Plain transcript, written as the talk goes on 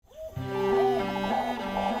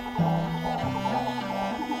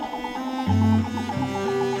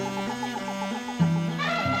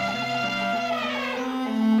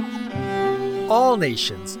All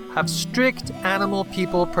nations have strict animal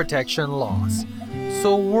people protection laws.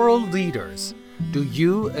 So world leaders, do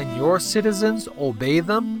you and your citizens obey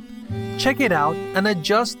them? Check it out and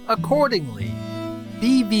adjust accordingly.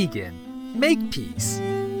 Be vegan. Make peace.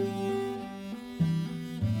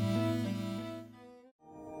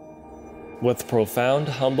 With profound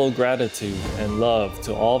humble gratitude and love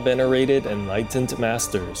to all venerated enlightened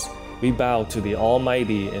masters, we bow to the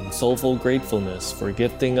Almighty in soulful gratefulness for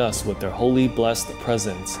gifting us with their holy blessed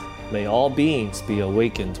presence. May all beings be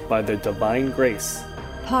awakened by their divine grace.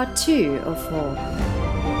 Part 2 of 4.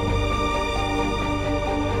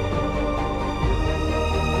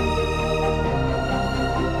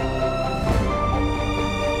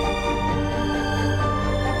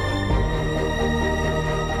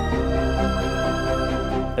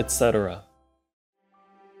 Etc.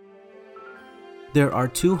 There are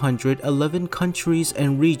 211 countries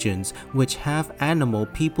and regions which have animal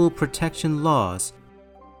people protection laws.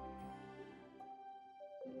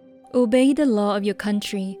 Obey the law of your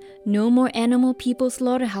country. No more animal people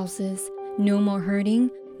slaughterhouses. No more hurting.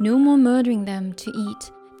 No more murdering them to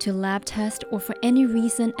eat, to lab test, or for any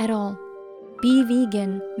reason at all. Be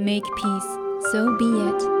vegan. Make peace. So be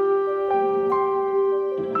it.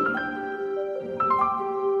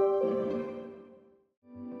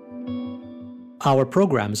 Our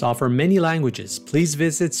programs offer many languages. Please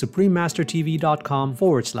visit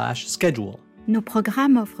suprememastertv.com/schedule. Nos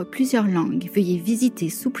programmes offrent plusieurs langues. Veuillez visiter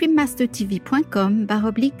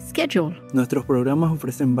suprememastertv.com/schedule. Nuestros programas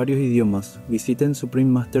ofrecen varios idiomas. Visiten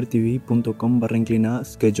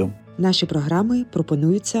suprememastertv.com/schedule. Наші програми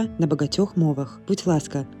пропонуються на багатьох мовах. Будь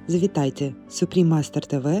ласка, завітайте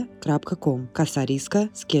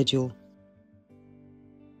suprememastertv.com/schedule.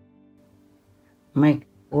 Make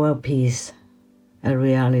world peace a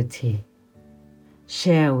reality.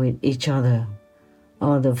 Share with each other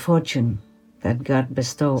all the fortune that God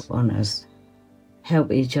bestowed on us.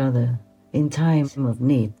 Help each other in time of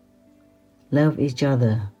need. Love each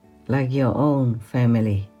other like your own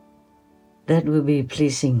family. That will be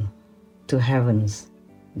pleasing to heavens.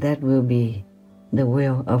 That will be the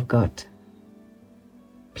will of God.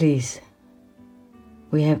 Please,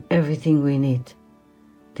 we have everything we need.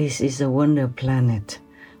 This is a wonder planet.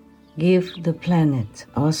 Give the planet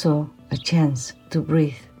also a chance to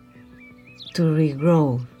breathe, to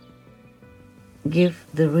regrow. Give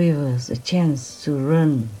the rivers a chance to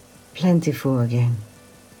run plentiful again.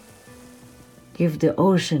 Give the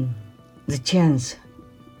ocean the chance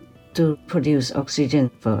to produce oxygen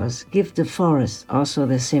for us. Give the forest also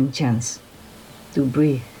the same chance to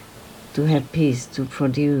breathe, to have peace, to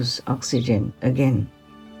produce oxygen again.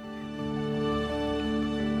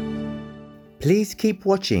 Please keep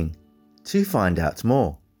watching to find out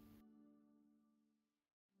more.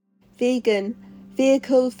 Vegan,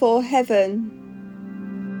 vehicle for heaven.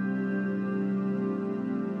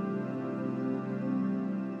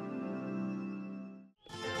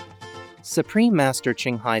 Supreme Master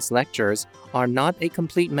Ching Hai's lectures are not a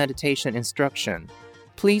complete meditation instruction.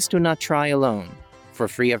 Please do not try alone. For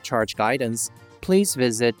free of charge guidance, please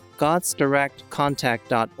visit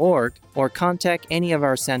godsdirectcontact.org or contact any of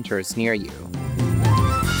our centers near you.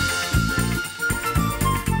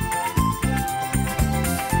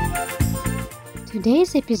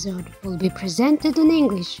 Today's episode will be presented in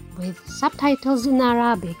English with subtitles in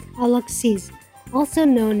Arabic, Alexis, also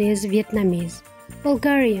known as Vietnamese,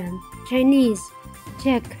 Bulgarian, Chinese,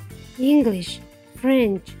 Czech, English,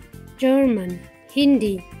 French, German,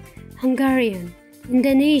 Hindi, Hungarian,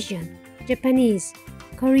 Indonesian, Japanese,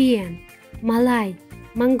 Korean, Malay,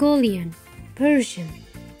 Mongolian, Persian,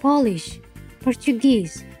 Polish,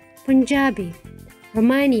 Portuguese, Punjabi,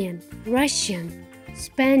 Romanian, Russian,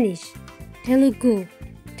 Spanish, Telugu,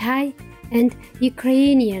 Thai, and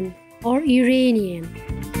Ukrainian or Iranian.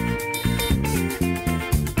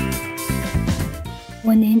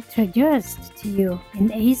 When introduced to you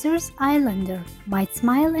in Azores Islander might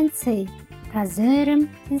smile and say, Prazerem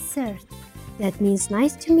insert. That means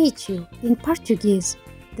nice to meet you in Portuguese,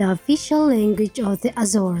 the official language of the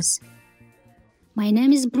Azores. My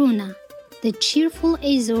name is Bruna. The cheerful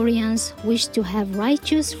Azorians wish to have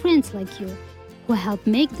righteous friends like you, who help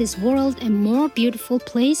make this world a more beautiful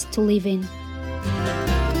place to live in.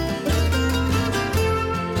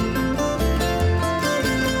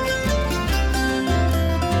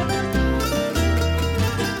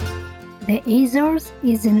 The Azores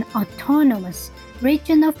is an autonomous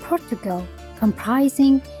region of Portugal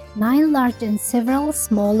comprising 9 large and several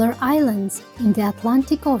smaller islands in the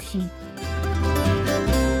Atlantic Ocean.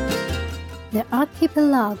 The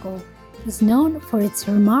archipelago is known for its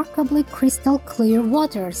remarkably crystal clear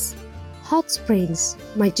waters, hot springs,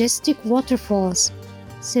 majestic waterfalls,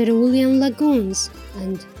 cerulean lagoons,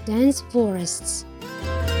 and dense forests.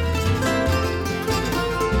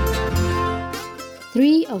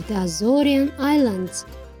 3 of the Azorian Islands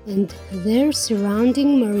and their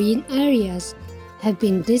surrounding marine areas have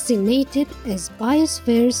been designated as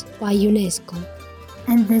biospheres by UNESCO.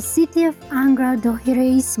 And the city of Angra do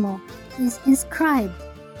Heroísmo is inscribed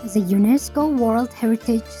as a UNESCO World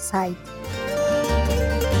Heritage Site.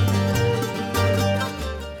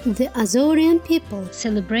 The Azorian people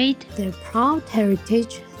celebrate their proud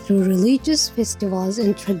heritage through religious festivals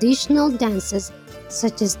and traditional dances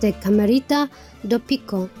such as the Camarita do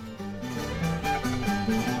Pico.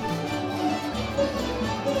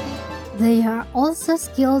 They are also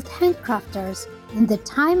skilled handcrafters in the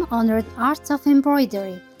time-honored arts of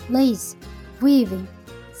embroidery, lace, weaving,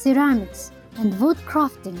 ceramics, and wood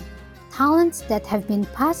crafting, talents that have been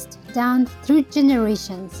passed down through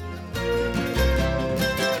generations.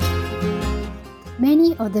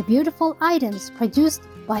 Many of the beautiful items produced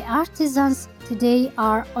by artisans today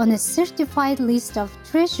are on a certified list of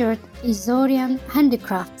treasured Azorian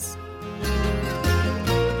handicrafts.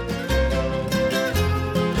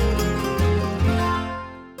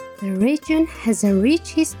 The region has a rich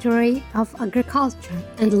history of agriculture,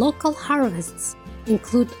 and local harvests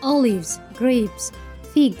include olives, grapes,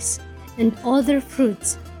 figs, and other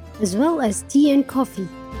fruits, as well as tea and coffee.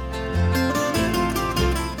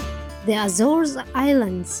 The Azores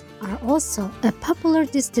Islands are also a popular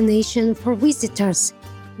destination for visitors,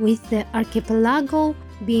 with the archipelago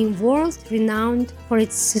being world-renowned for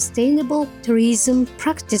its sustainable tourism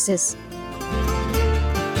practices.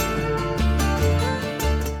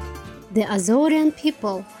 The Azorian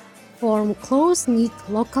people form close-knit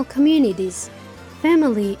local communities.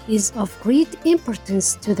 Family is of great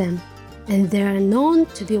importance to them, and they are known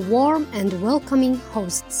to be warm and welcoming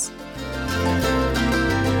hosts.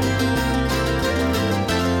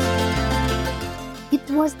 It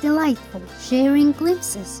was delightful sharing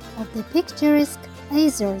glimpses of the picturesque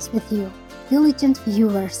Azores with you, diligent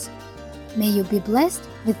viewers. May you be blessed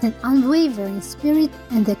with an unwavering spirit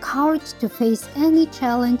and the courage to face any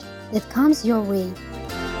challenge that comes your way.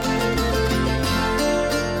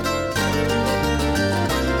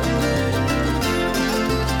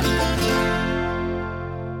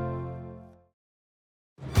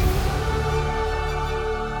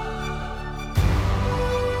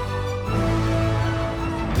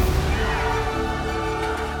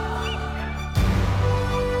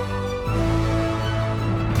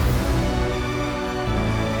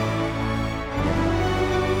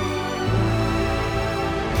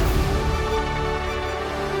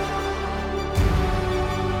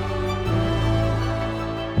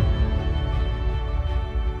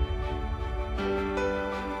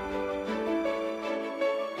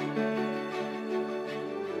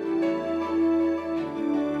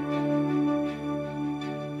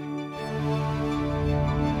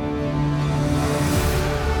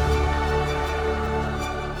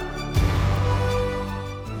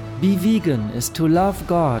 Be vegan is to love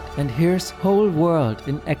God and His whole world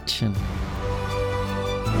in action.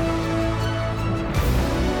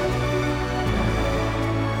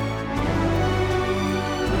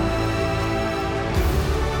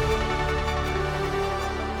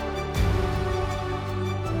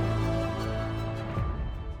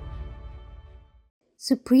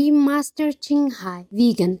 Supreme Master Ching Hai,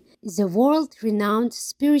 vegan, is a world-renowned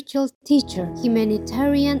spiritual teacher,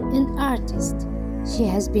 humanitarian, and artist. She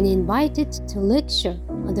has been invited to lecture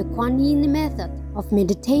on the Kuan Yin method of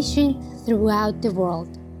meditation throughout the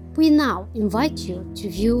world. We now invite you to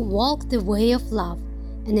view Walk the Way of Love,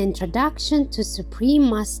 an introduction to Supreme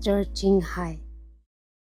Master Ching Hai.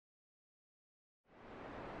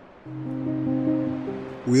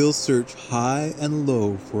 We'll search high and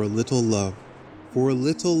low for a little love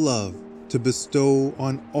to bestow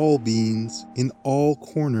on all beings in all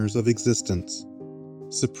corners of existence.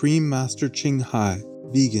 Supreme Master Ching Hai,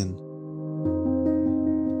 vegan.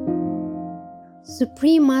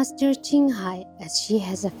 Supreme Master Ching Hai, as she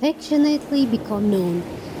has affectionately become known,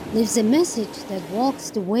 lives a message that walks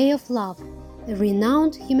the way of love, a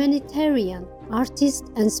renowned humanitarian, artist,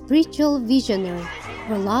 and spiritual visionary.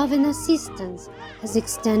 Her love and assistance has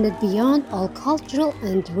extended beyond all cultural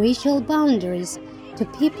and racial boundaries to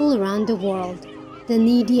people around the world, the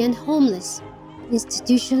needy and homeless,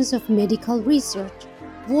 institutions of medical research,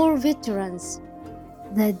 war veterans,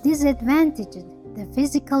 the disadvantaged, the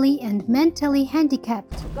physically and mentally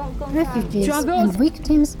handicapped, refugees and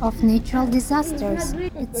victims of natural disasters,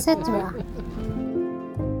 etc.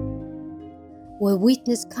 we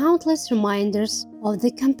witness countless reminders of the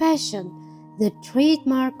compassion, the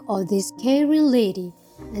trademark of this caring lady,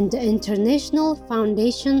 and the international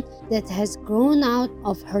foundation that has grown out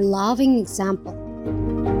of her loving example.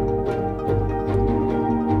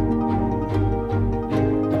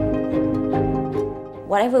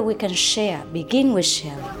 Whatever we can share, begin with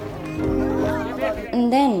sharing.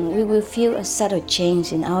 And then we will feel a subtle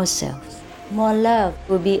change in ourselves. More love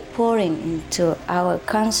will be pouring into our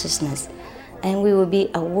consciousness, and we will be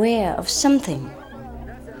aware of something.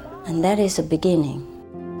 And that is a beginning.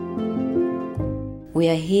 We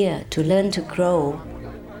are here to learn to grow,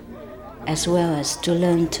 as well as to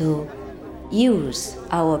learn to use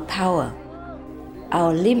our power,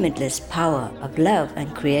 our limitless power of love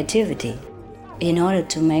and creativity, in order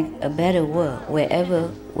to make a better world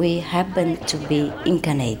wherever we happen to be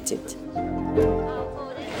incarnated.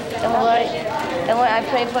 Don't worry, I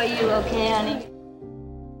pray for you, okay, honey?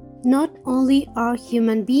 Not only are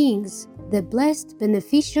human beings the blessed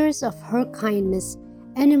beneficiaries of her kindness,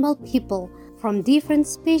 animal people from different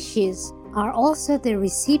species are also the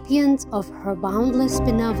recipients of her boundless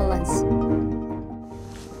benevolence.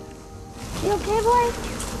 You okay, boy?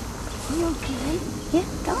 You okay? Yeah,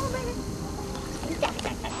 come on, baby.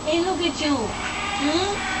 Hey, look at you.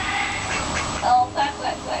 Oh, quack.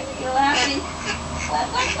 You happy?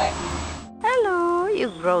 Quack. Hello, you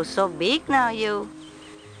grow so big now, you.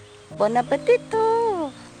 Bon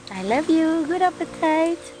appetito. I love you. Good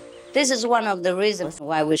appetite. This is one of the reasons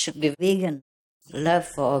why we should be vegan. Love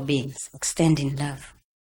for all beings, extending love.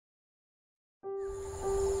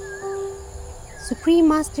 Supreme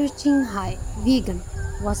Master Ching Hai, vegan,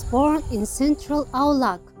 was born in Central Ao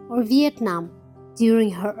Lac, or Vietnam. During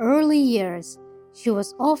her early years, she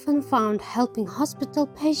was often found helping hospital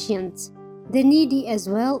patients, the needy as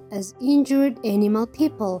well as injured animal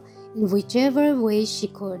people, in whichever way she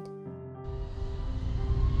could.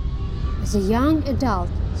 As a young adult,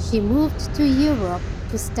 she moved to Europe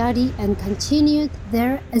to study and continued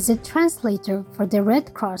there as a translator for the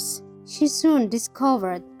Red Cross. She soon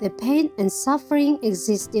discovered the pain and suffering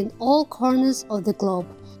exist in all corners of the globe,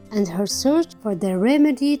 and her search for the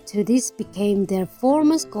remedy to this became their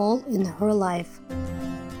foremost goal in her life.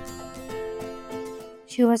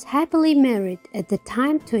 She was happily married at the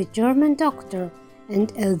time to a German doctor,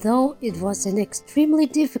 and although it was an extremely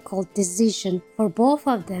difficult decision for both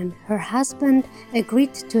of them, her husband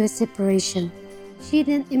agreed to a separation. She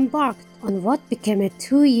then embarked on what became a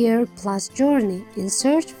 2-year-plus journey in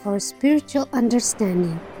search for spiritual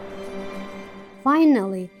understanding.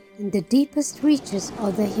 Finally, in the deepest reaches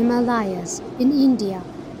of the Himalayas in India,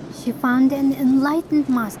 she found an enlightened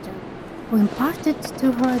master who imparted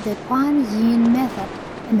to her the Kuan Yin method,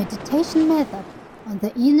 a meditation method on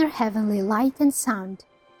the inner heavenly light and sound.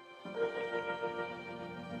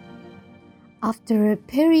 After a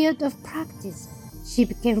period of practice, she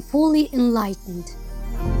became fully enlightened.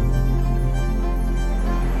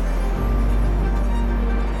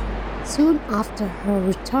 Soon after her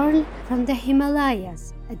return from the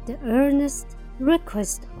Himalayas, at the earnest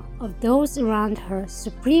request of those around her,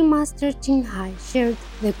 Supreme Master Ching Hai shared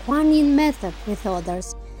the Kuan Yin method with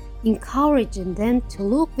others, encouraging them to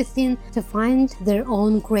look within to find their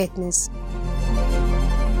own greatness.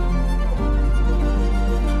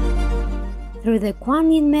 Through the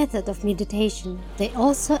Kuan Yin method of meditation, they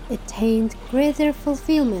also attained greater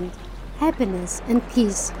fulfillment, happiness, and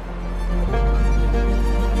peace.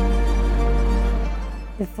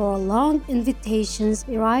 Before long, invitations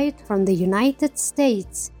arrived from the United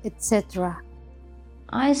States, etc.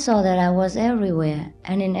 I saw that I was everywhere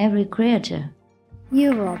and in every creature.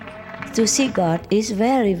 Europe. To see God is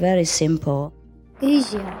very, very simple.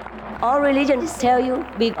 Asia. All religions tell you,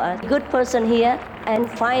 be a good person here and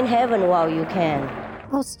find heaven while you can.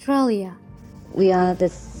 Australia. We are the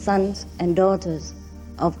sons and daughters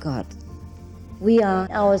of God. We are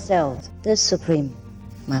ourselves, the Supreme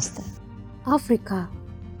Master. Africa.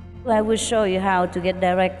 I will show you how to get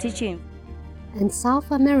direct teaching. And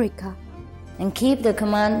South America. And keep the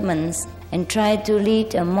commandments and try to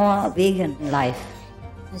lead a more vegan life.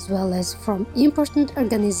 As well as from important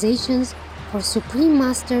organizations for Supreme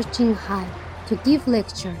Master Ching Hai to give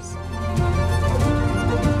lectures.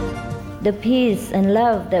 The peace and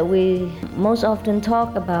love that we most often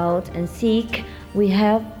talk about and seek, we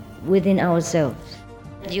have within ourselves.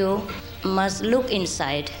 You must look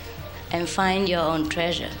inside and find your own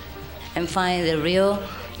treasure and find the real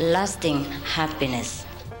lasting happiness.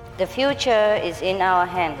 The future is in our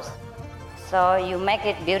hands. So you make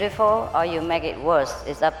it beautiful or you make it worse,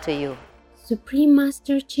 it's up to you. Supreme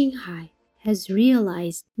Master Ching Hai has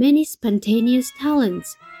realized many spontaneous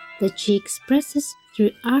talents that she expresses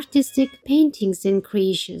through artistic paintings and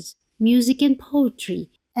creations, music and poetry,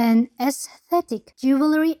 and aesthetic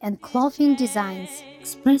jewelry and clothing designs,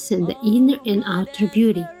 expressing the inner and outer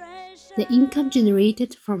beauty. The income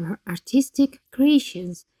generated from her artistic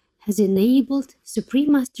creations has enabled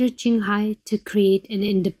Supreme Master Ching Hai to create an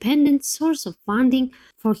independent source of funding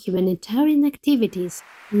for humanitarian activities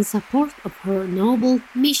in support of her noble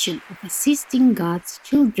mission of assisting God's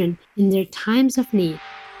children in their times of need.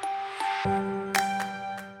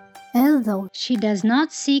 Although she does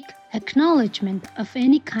not seek acknowledgement of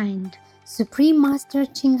any kind, Supreme Master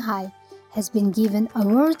Ching Hai has been given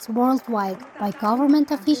awards worldwide by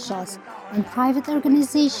government officials and private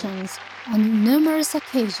organizations on numerous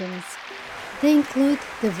occasions. They include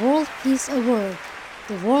the World Peace Award,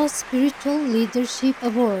 the World Spiritual Leadership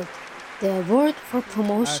Award, the Award for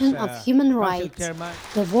Promotion of Human Rights,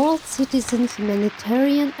 the World Citizen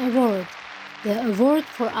Humanitarian Award, the Award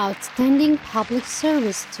for Outstanding Public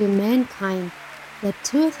Service to Mankind, the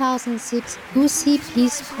 2006 Gusi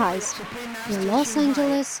Peace Prize, the Los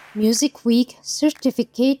Angeles Music Week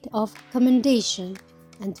Certificate of Commendation,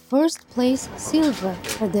 and first place silver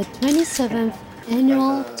for the 27th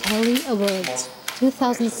Annual Telly Awards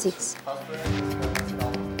 2006.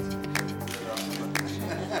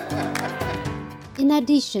 In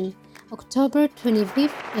addition, October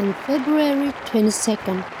 25th and February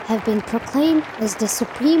 22nd have been proclaimed as the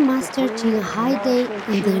Supreme Master Ching Hai Day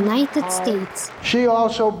in the United States. She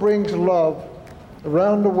also brings love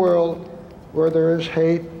around the world where there is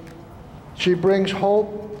hate. She brings hope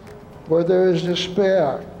where there is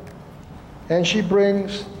despair. And she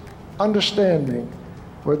brings understanding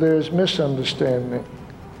where there is misunderstanding.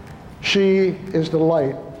 She is the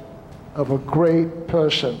light of a great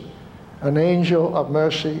person, an angel of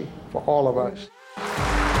mercy for all of us.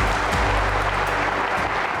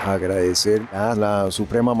 Agradecer a la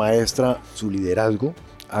Suprema Maestra su liderazgo,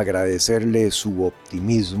 agradecerle su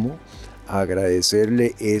optimismo,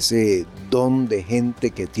 agradecerle ese don de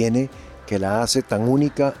gente que tiene que la hace tan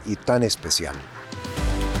única y tan especial.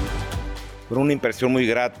 Fue una impresión muy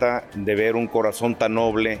grata de ver un corazón tan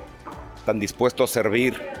noble, tan dispuesto a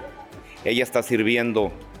servir. Ella está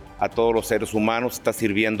sirviendo a todos los seres humanos, está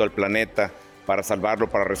sirviendo al planeta para salvarlo,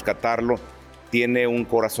 para rescatarlo. Tiene un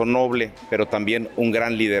corazón noble, pero también un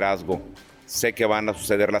gran liderazgo. Sé que van a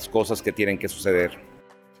suceder las cosas que tienen que suceder.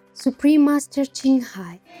 Supreme Master Ching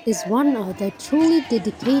Hai is one of the truly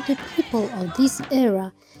dedicated people of this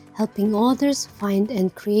era, helping others find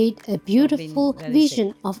and create a beautiful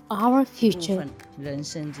vision of our future.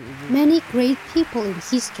 Many great people in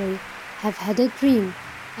history have had a dream,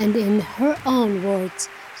 and in her own words,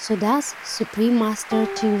 so does Supreme Master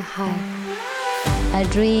Ching Hai. I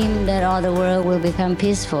dream that all the world will become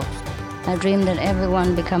peaceful. I dream that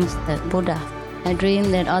everyone becomes the Buddha. I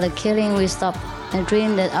dream that all the killing will stop. I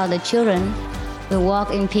dream that all the children will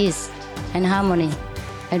walk in peace and harmony.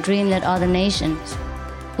 I dream that all the nations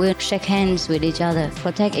will shake hands with each other,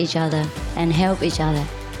 protect each other, and help each other.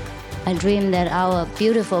 I dream that our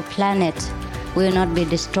beautiful planet will not be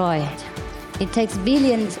destroyed. It takes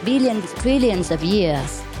billions, trillions of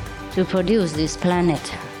years to produce this planet,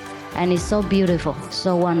 and it's so beautiful,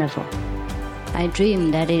 so wonderful. I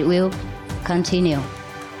dream that it will continue,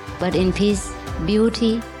 but in peace,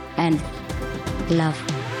 beauty, and love.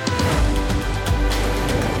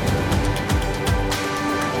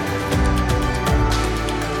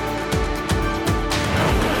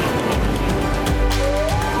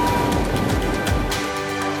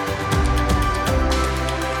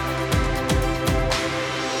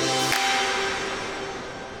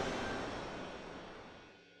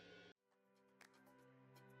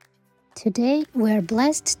 Today, we are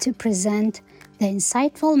blessed to present the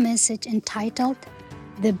insightful message entitled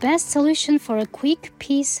The Best Solution for a Quick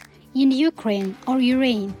Peace in Ukraine or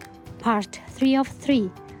Iran, Part 3 of 3,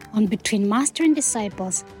 on Between Master and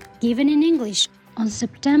Disciples, given in English on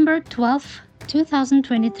September 12,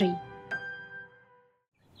 2023.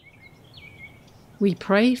 We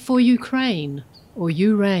pray for Ukraine or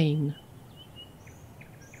you reign.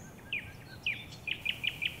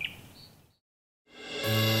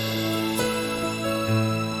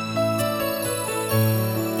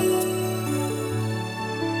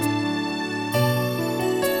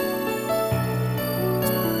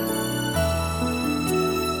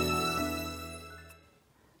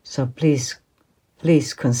 So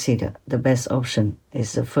please consider the best option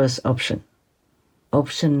is the first option.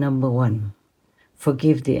 Option number 1,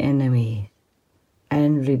 forgive the enemy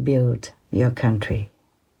and rebuild your country.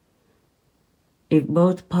 If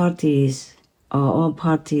both parties or all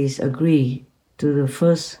parties agree to the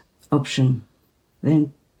first option,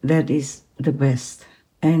 then that is the best.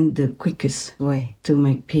 And the quickest way to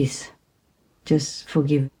make peace, just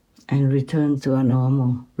forgive and return to a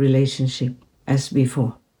normal relationship as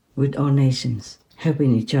before with all nations,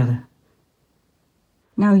 helping each other.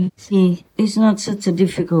 Now you see, it's not such a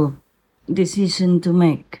difficult decision to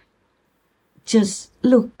make. Just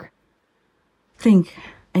look, think,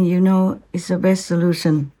 and you know it's the best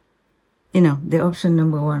solution. You know, the option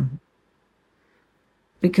number one.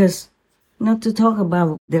 Because not to talk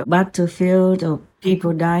about the battlefield or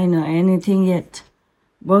people dying or anything yet,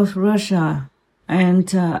 both Russia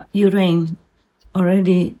and Ukraine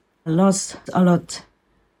already lost a lot.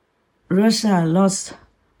 Russia lost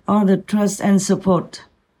all the trust and support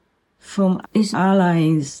from its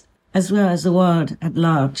allies as well as the world at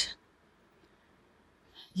large.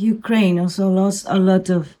 Ukraine also lost a lot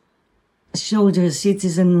of soldiers,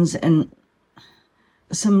 citizens, and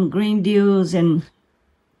some grain deals, and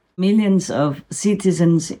millions of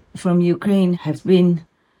citizens from Ukraine have been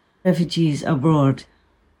refugees abroad.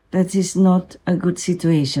 That is not a good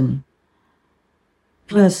situation.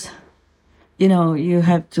 Plus, you know, you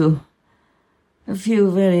have to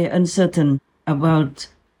feel very uncertain about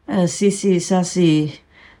CCSASI,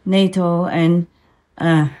 NATO, and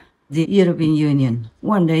the European Union.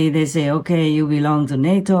 One day they say, okay, you belong to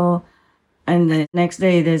NATO, and the next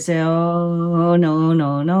day they say, oh,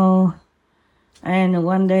 no. And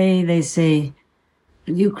one day they say,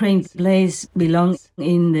 Ukraine's place belongs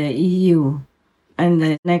in the EU. And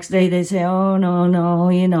the next day they say, oh, no,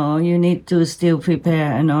 you know, you need to still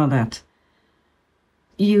prepare and all that.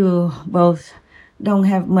 You both don't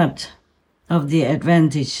have much of the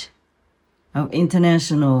advantage of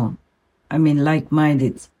international,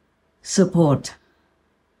 like-minded support.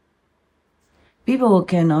 People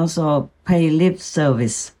can also pay lip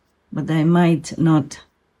service, but they might not,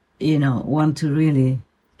 want to really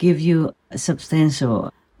give you a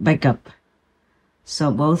substantial backup.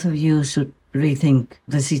 So both of you should rethink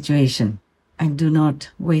the situation and do not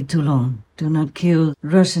wait too long. Do not kill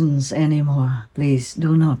Russians anymore, please,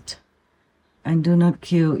 do not. And do not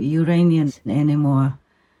kill Ukrainians anymore.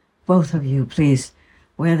 Both of you, please.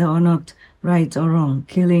 Whether or not right or wrong,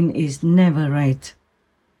 killing is never right.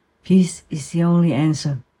 Peace is the only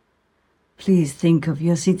answer. Please think of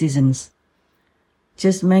your citizens.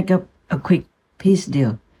 Just make up a quick peace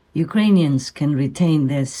deal. Ukrainians can retain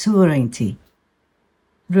their sovereignty.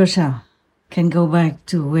 Russia can go back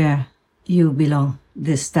to where you belong,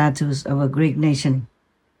 the status of a great nation,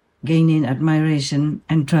 gaining admiration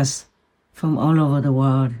and trust from all over the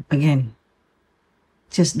world again.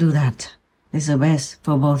 Just do that. It's the best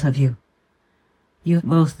for both of you. You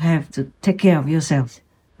both have to take care of yourselves.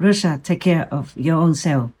 Russia, take care of your own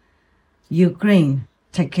self. Ukraine,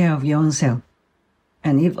 take care of your own self.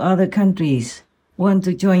 And if other countries want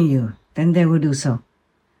to join you, then they will do so.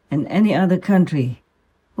 And any other country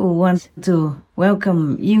who wants to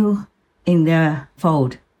welcome you in their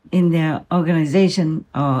fold, in their organization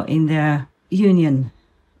or in their union,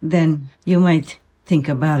 then you might think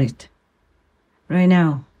about it. Right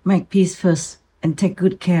now, make peace first and take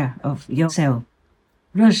good care of yourself.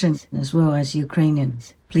 Russians as well as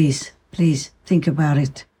Ukrainians, please think about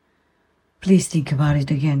it. Please think about it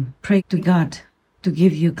again. Pray to God to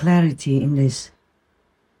give you clarity in this.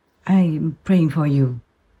 I am praying for you.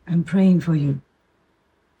 I'm praying for you.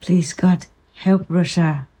 Please, God, help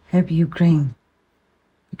Russia, help Ukraine,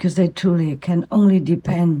 because they truly can only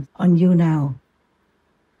depend on you now.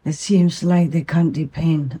 It seems like they can't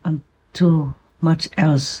depend on too much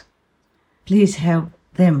else. Please help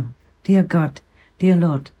them, dear God, dear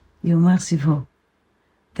Lord, you're merciful.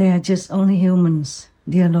 They are just only humans,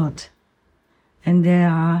 dear Lord, and they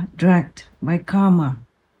are dragged by karma,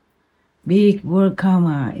 big world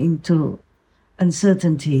karma, into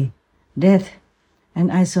uncertainty, death, and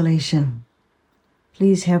isolation.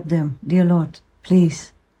 Please help them, dear Lord,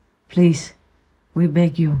 please, we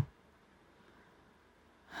beg you.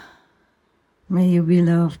 May you be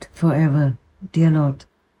loved forever, dear Lord.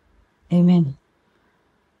 Amen.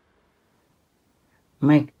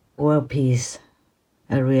 Make world peace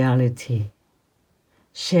a reality.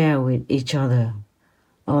 Share with each other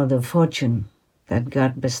all the fortune that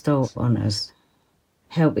God bestowed on us.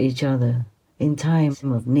 Help each other in time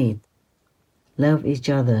of need. Love each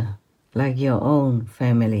other like your own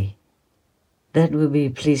family. That will be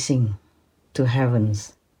pleasing to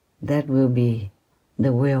heavens. That will be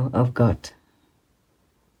the will of God.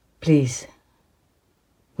 Please,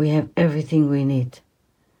 we have everything we need.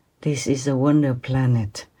 This is a wonder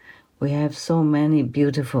planet. We have so many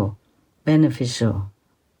beautiful, beneficial,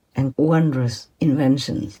 and wondrous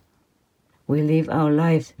inventions. We live our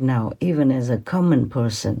life now, even as a common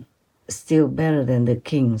person, still better than the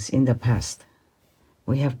kings in the past.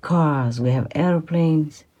 We have cars, we have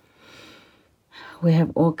airplanes, we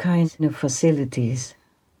have all kinds of facilities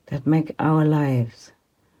that make our lives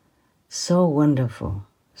so wonderful,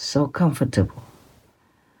 so comfortable.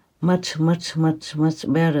 Much, much, much,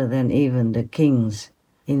 much better than even the kings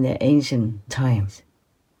in the ancient times.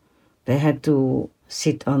 They had to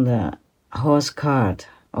sit on the horse cart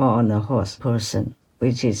or on a horse person,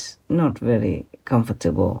 which is not very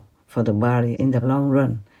comfortable for the body in the long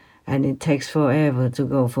run, and it takes forever to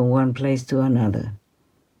go from one place to another.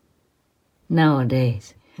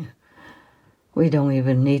 Nowadays, we don't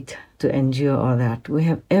even need to endure all that. We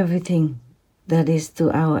have everything that is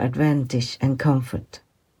to our advantage and comfort.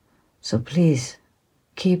 So please,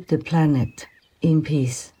 keep the planet in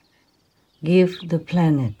peace. Give the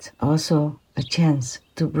planet also a chance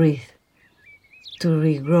to breathe, to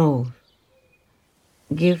regrow.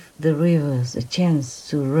 Give the rivers a chance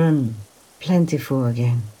to run plentiful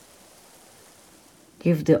again.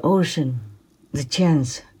 Give the ocean the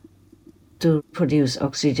chance to produce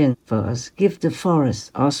oxygen for us. Give the forest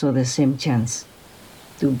also the same chance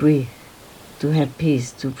to breathe, to have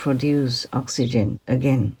peace, to produce oxygen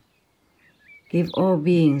again. Give all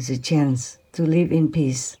beings a chance to live in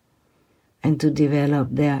peace and to develop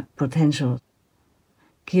their potential.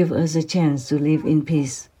 Give us a chance to live in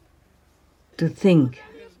peace, to think,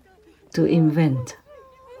 to invent,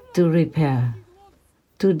 to repair,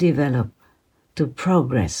 to develop, to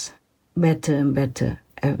progress better and better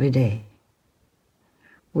every day.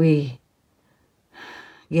 We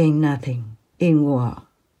gain nothing in war.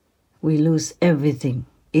 We lose everything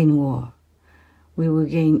in war. We will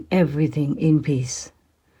gain everything in peace.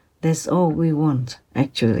 That's all we want,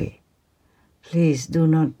 actually. Please do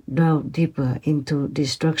not delve deeper into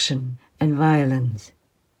destruction and violence.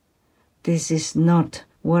 This is not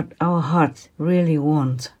what our hearts really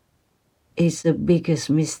want. It's the biggest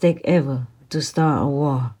mistake ever to start a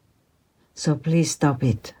war. So please stop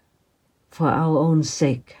it. For our own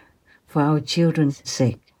sake, for our children's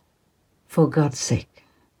sake, for God's sake.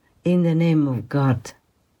 In the name of God,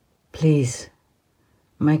 please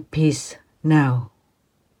make peace now.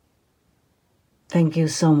 Thank you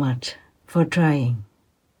so much for trying.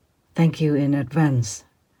 Thank you in advance.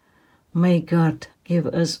 May God give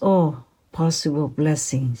us all possible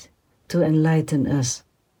blessings to enlighten us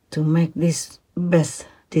to make this best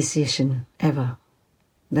decision ever.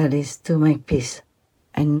 That is to make peace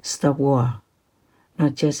and stop war,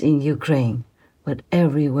 not just in Ukraine, but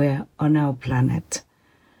everywhere on our planet.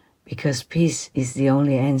 Because peace is the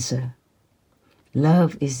only answer.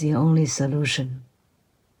 Love is the only solution.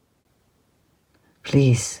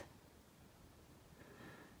 Please.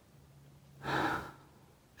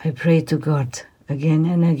 I pray to God again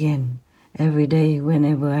and again, every day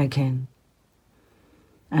whenever I can.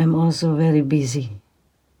 I'm also very busy,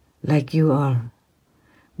 like you are,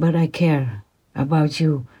 but I care about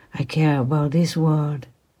you. I care about this world.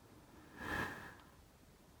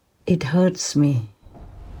 It hurts me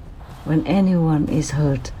when anyone is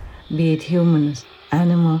hurt, be it humans,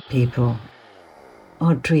 animal, people,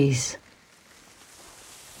 or trees.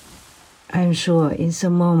 I'm sure in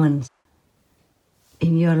some moments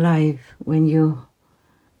in your life when you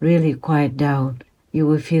really quiet down, you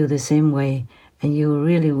will feel the same way, and you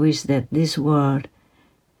really wish that this world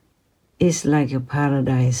is like a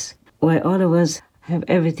paradise where all of us have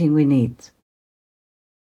everything we need.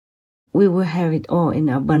 We will have it all in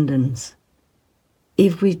abundance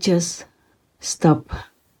if we just stop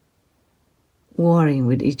warring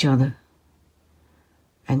with each other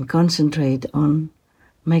and concentrate on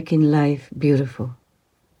making life beautiful,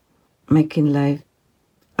 making life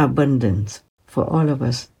abundant for all of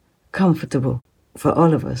us, comfortable for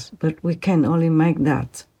all of us. But we can only make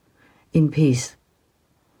that in peace.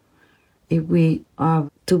 If we are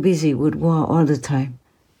too busy with war all the time,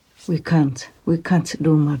 we can't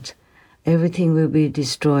do much. Everything will be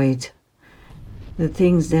destroyed. The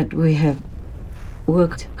things that we have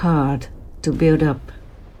worked hard to build up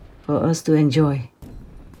for us to enjoy,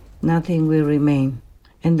 nothing will remain.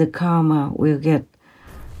 And the karma will get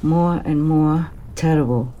more and more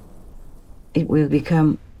terrible. It will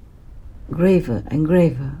become graver and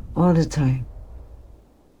graver all the time.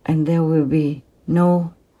 And there will be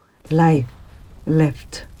no life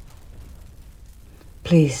left.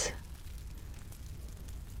 Please,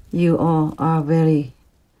 you all are very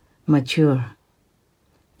mature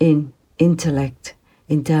in intellect,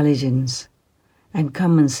 intelligence, and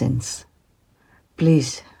common sense.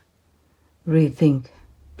 Please rethink.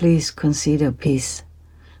 Please consider peace.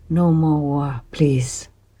 No more war, please.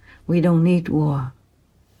 We don't need war.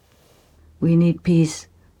 We need peace.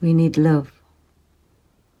 We need love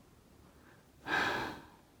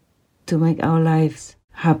to make our lives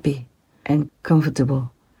happy and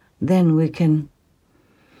comfortable, then we can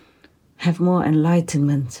have more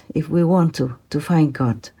enlightenment if we want to find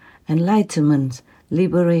God. Enlightenment,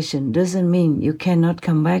 liberation doesn't mean you cannot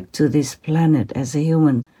come back to this planet as a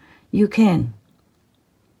human. You can.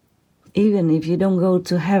 Even if you don't go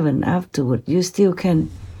to heaven afterward, you still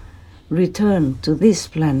can return to this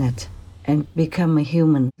planet and become a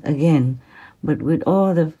human again, but with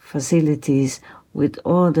all the facilities, with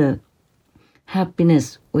all the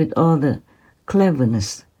happiness, with all the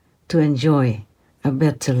cleverness to enjoy a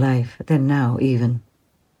better life than now even.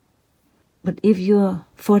 But if you're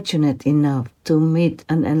fortunate enough to meet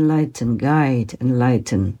an enlightened guide,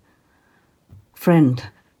 enlightened friend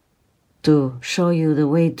to show you the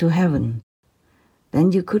way to heaven,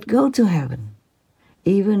 then you could go to heaven,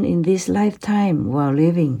 even in this lifetime while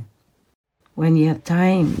living. When you have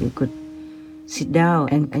time, you could sit down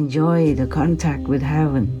and enjoy the contact with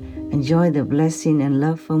heaven, enjoy the blessing and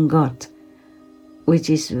love from God, which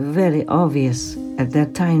is very obvious at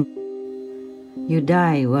that time. You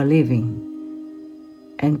die while living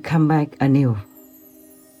and come back anew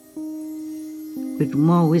with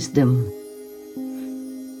more wisdom,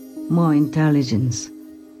 more intelligence,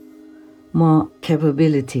 more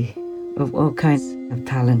capability of all kinds of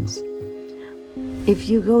talents. If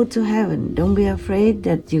you go to heaven, don't be afraid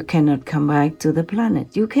that you cannot come back to the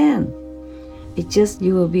planet. You can. It's just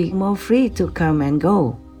you will be more free to come and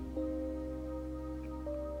go.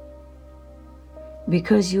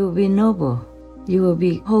 Because you will be noble, you will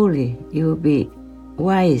be holy, you will be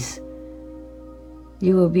wise,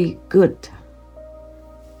 you will be good,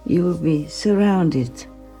 you will be surrounded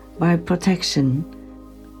by protection,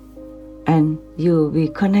 and you will be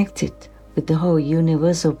connected with the whole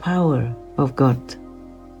universal power of God.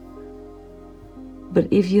 But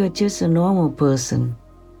if you are just a normal person,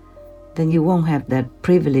 then you won't have that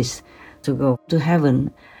privilege to go to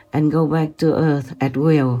heaven and go back to earth at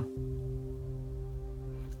will.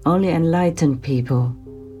 Only enlightened people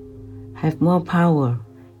have more power,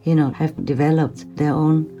 have developed their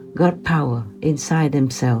own God power inside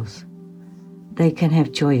themselves. They can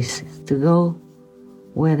have choice to go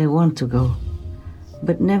where they want to go.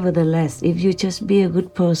 But nevertheless, if you just be a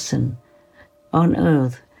good person on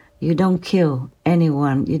earth, you don't kill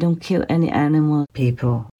anyone, you don't kill any animal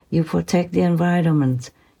people, you protect the environment,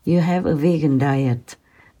 you have a vegan diet,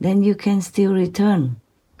 then you can still return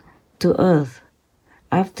to earth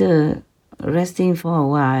after resting for a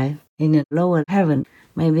while in a lower heaven,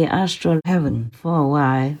 maybe astral heaven for a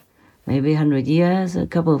while, maybe 100 years, a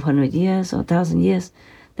couple of 100 years or 1,000 years,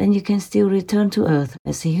 then you can still return to earth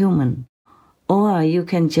as a human. Or you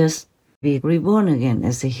can just be reborn again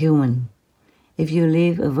as a human. If you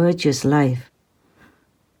live a virtuous life,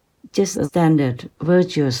 just a standard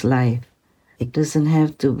virtuous life, it doesn't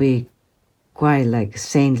have to be quite like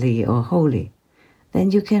saintly or holy, then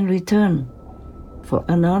you can return for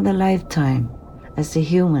another lifetime as a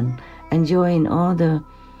human, enjoying all the,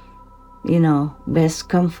 best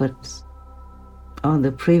comforts, all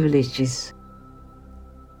the privileges.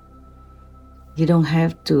 You don't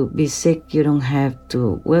have to be sick, you don't have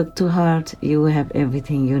to work too hard, you will have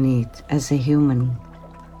everything you need as a human.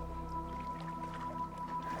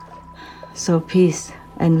 So peace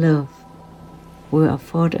and love will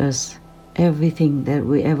afford us everything that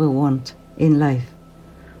we ever want in life,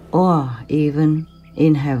 or even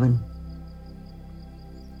in heaven.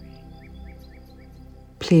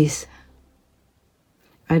 Please,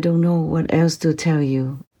 I don't know what else to tell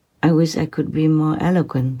you. I wish I could be more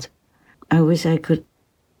eloquent. I wish I could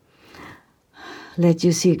let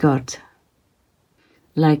you see God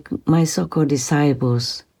like my so-called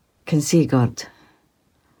disciples can see God.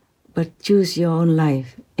 But choose your own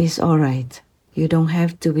life. It's all right. You don't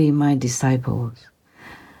have to be my disciples.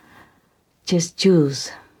 Just choose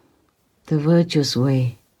the virtuous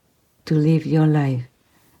way to live your life,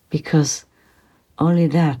 because only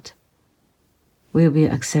that will be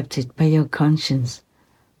accepted by your conscience,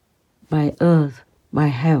 by earth, by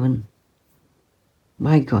heaven,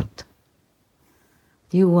 by God.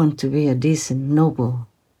 You want to be a decent, noble,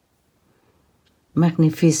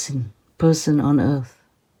 magnificent person on earth,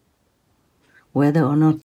 whether or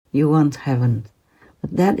not you want heaven.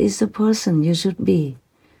 But that is the person you should be.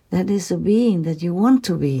 That is the being that you want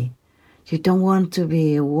to be. You don't want to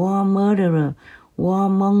be a war murderer,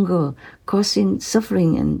 warmonger, causing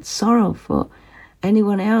suffering and sorrow for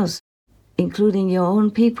anyone else, including your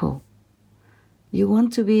own people. You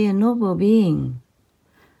want to be a noble being,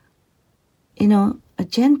 a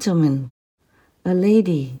gentleman, a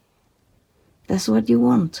lady. That's what you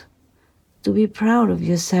want. To be proud of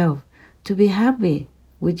yourself, to be happy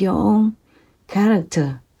with your own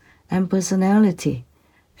character and personality,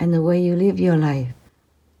 and the way you live your life.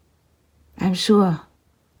 I'm sure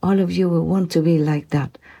all of you will want to be like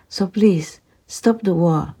that. So please, stop the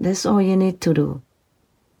war. That's all you need to do.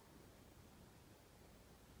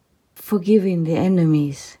 Forgiving the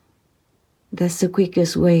enemies. That's the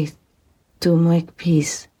quickest way to make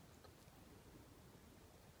peace.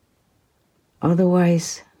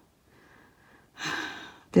 Otherwise,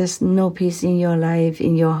 there's no peace in your life,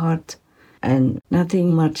 in your heart, and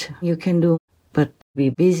nothing much you can do but be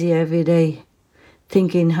busy every day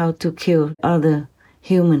thinking how to kill other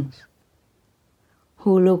humans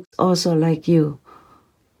who look also like you,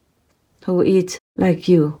 who eat like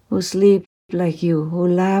you, who sleep like you, who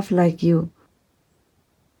laugh like you,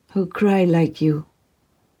 who cry like you,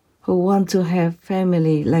 who want to have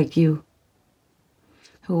family like you,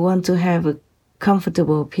 who want to have a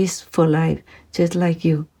comfortable, peaceful life just like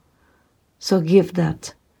you. So give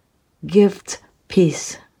that. Give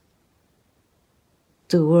peace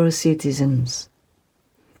to world citizens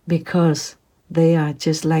because they are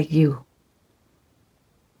just like you.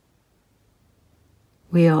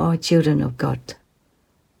 We are all children of God.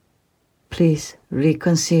 Please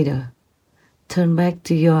reconsider. Turn back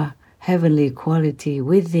to your heavenly quality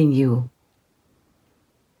within you.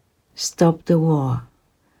 Stop the war.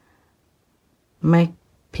 Make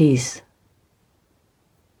peace.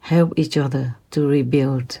 Help each other to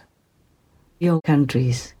rebuild your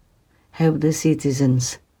countries. Help the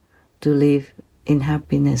citizens to live in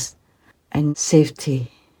happiness and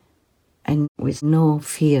safety and with no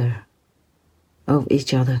fear of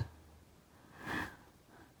each other.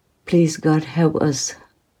 Please, God, help us.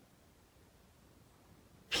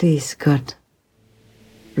 Please, God,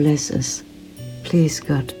 bless us. Please,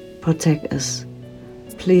 God, protect us.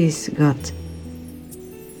 Please, God,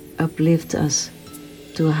 uplift us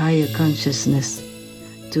to a higher consciousness,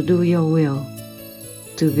 to do your will,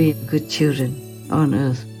 to be good children on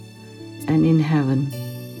earth and in heaven.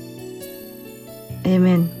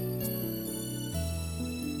 Amen.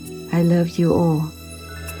 I love you all.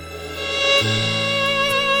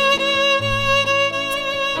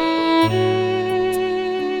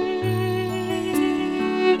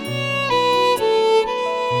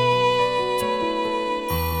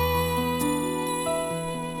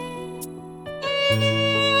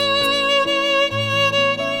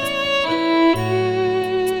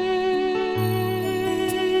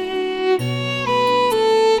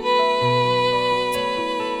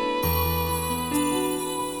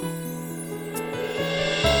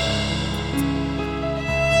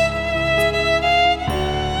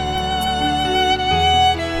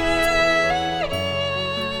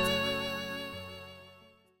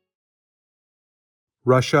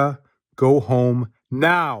 Russia, go home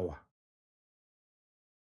now!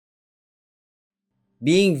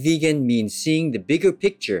 Being vegan means seeing the bigger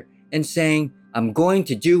picture and saying, I'm going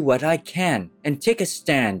to do what I can and take a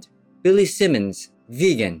stand. Billy Simmons,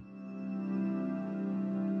 vegan.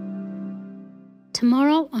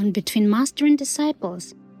 Tomorrow on Between Master and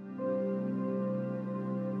Disciples.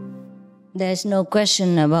 There's no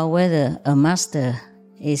question about whether a master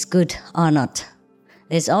is good or not.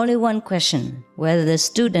 There's only one question, whether the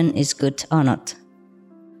student is good or not.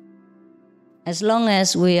 As long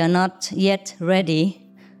as we are not yet ready,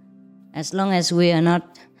 as long as we are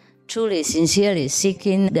not truly, sincerely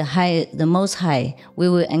seeking the Most High, we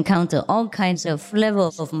will encounter all kinds of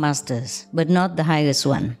levels of masters, but not the highest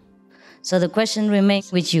one. So the question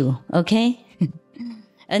remains with you, okay?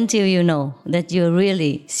 Until you know that you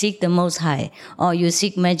really seek the Most High, or you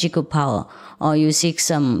seek magical power, or you seek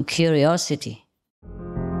some curiosity.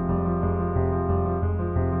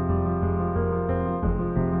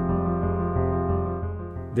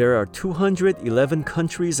 There are 211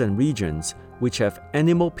 countries and regions which have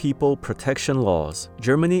animal people protection laws.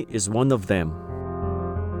 Germany is one of them.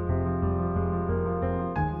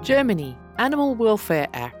 Germany, Animal Welfare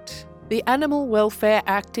Act. The Animal Welfare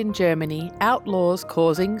Act in Germany outlaws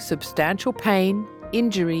causing substantial pain,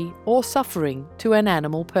 injury, or suffering to an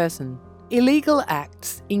animal person. Illegal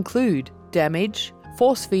acts include damage,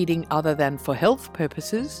 force-feeding other than for health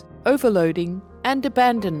purposes, overloading, and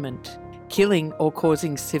abandonment. Killing or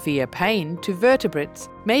causing severe pain to vertebrates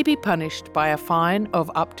may be punished by a fine of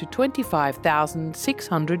up to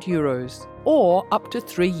 25,600 euros or up to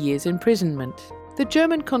 3 years imprisonment. The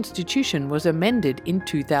German constitution was amended in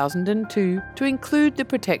 2002 to include the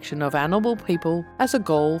protection of animal people as a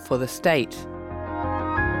goal for the state.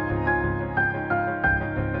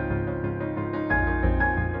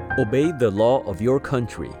 Obey the law of your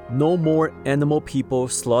country. No more animal people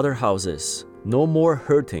slaughterhouses. No more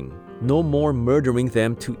hurting. No more murdering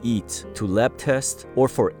them to eat, to lab test, or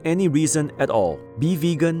for any reason at all. Be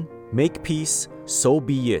vegan, make peace, so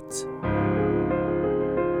be it.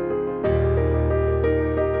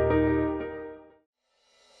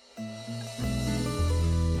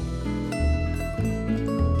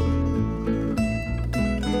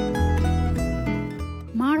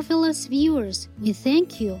 Marvelous viewers, we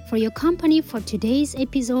thank you for your company for today's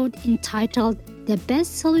episode entitled The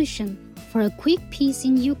Best Solution for a Quick Peace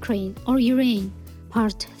in Ukraine or Iran,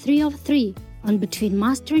 Part 3 of 3 on Between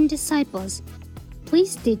Master and Disciples.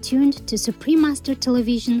 Please stay tuned to Supreme Master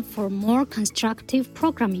Television for more constructive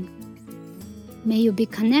programming. May you be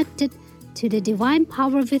connected to the divine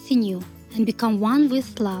power within you and become one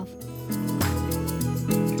with love.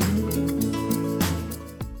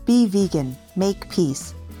 Be vegan, make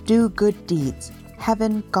peace, do good deeds.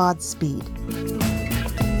 Heaven Godspeed.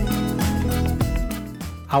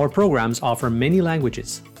 Our programs offer many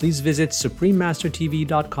languages. Please visit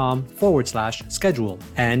suprememastertv.com/schedule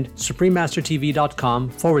and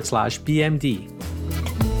suprememastertv.com/BMD.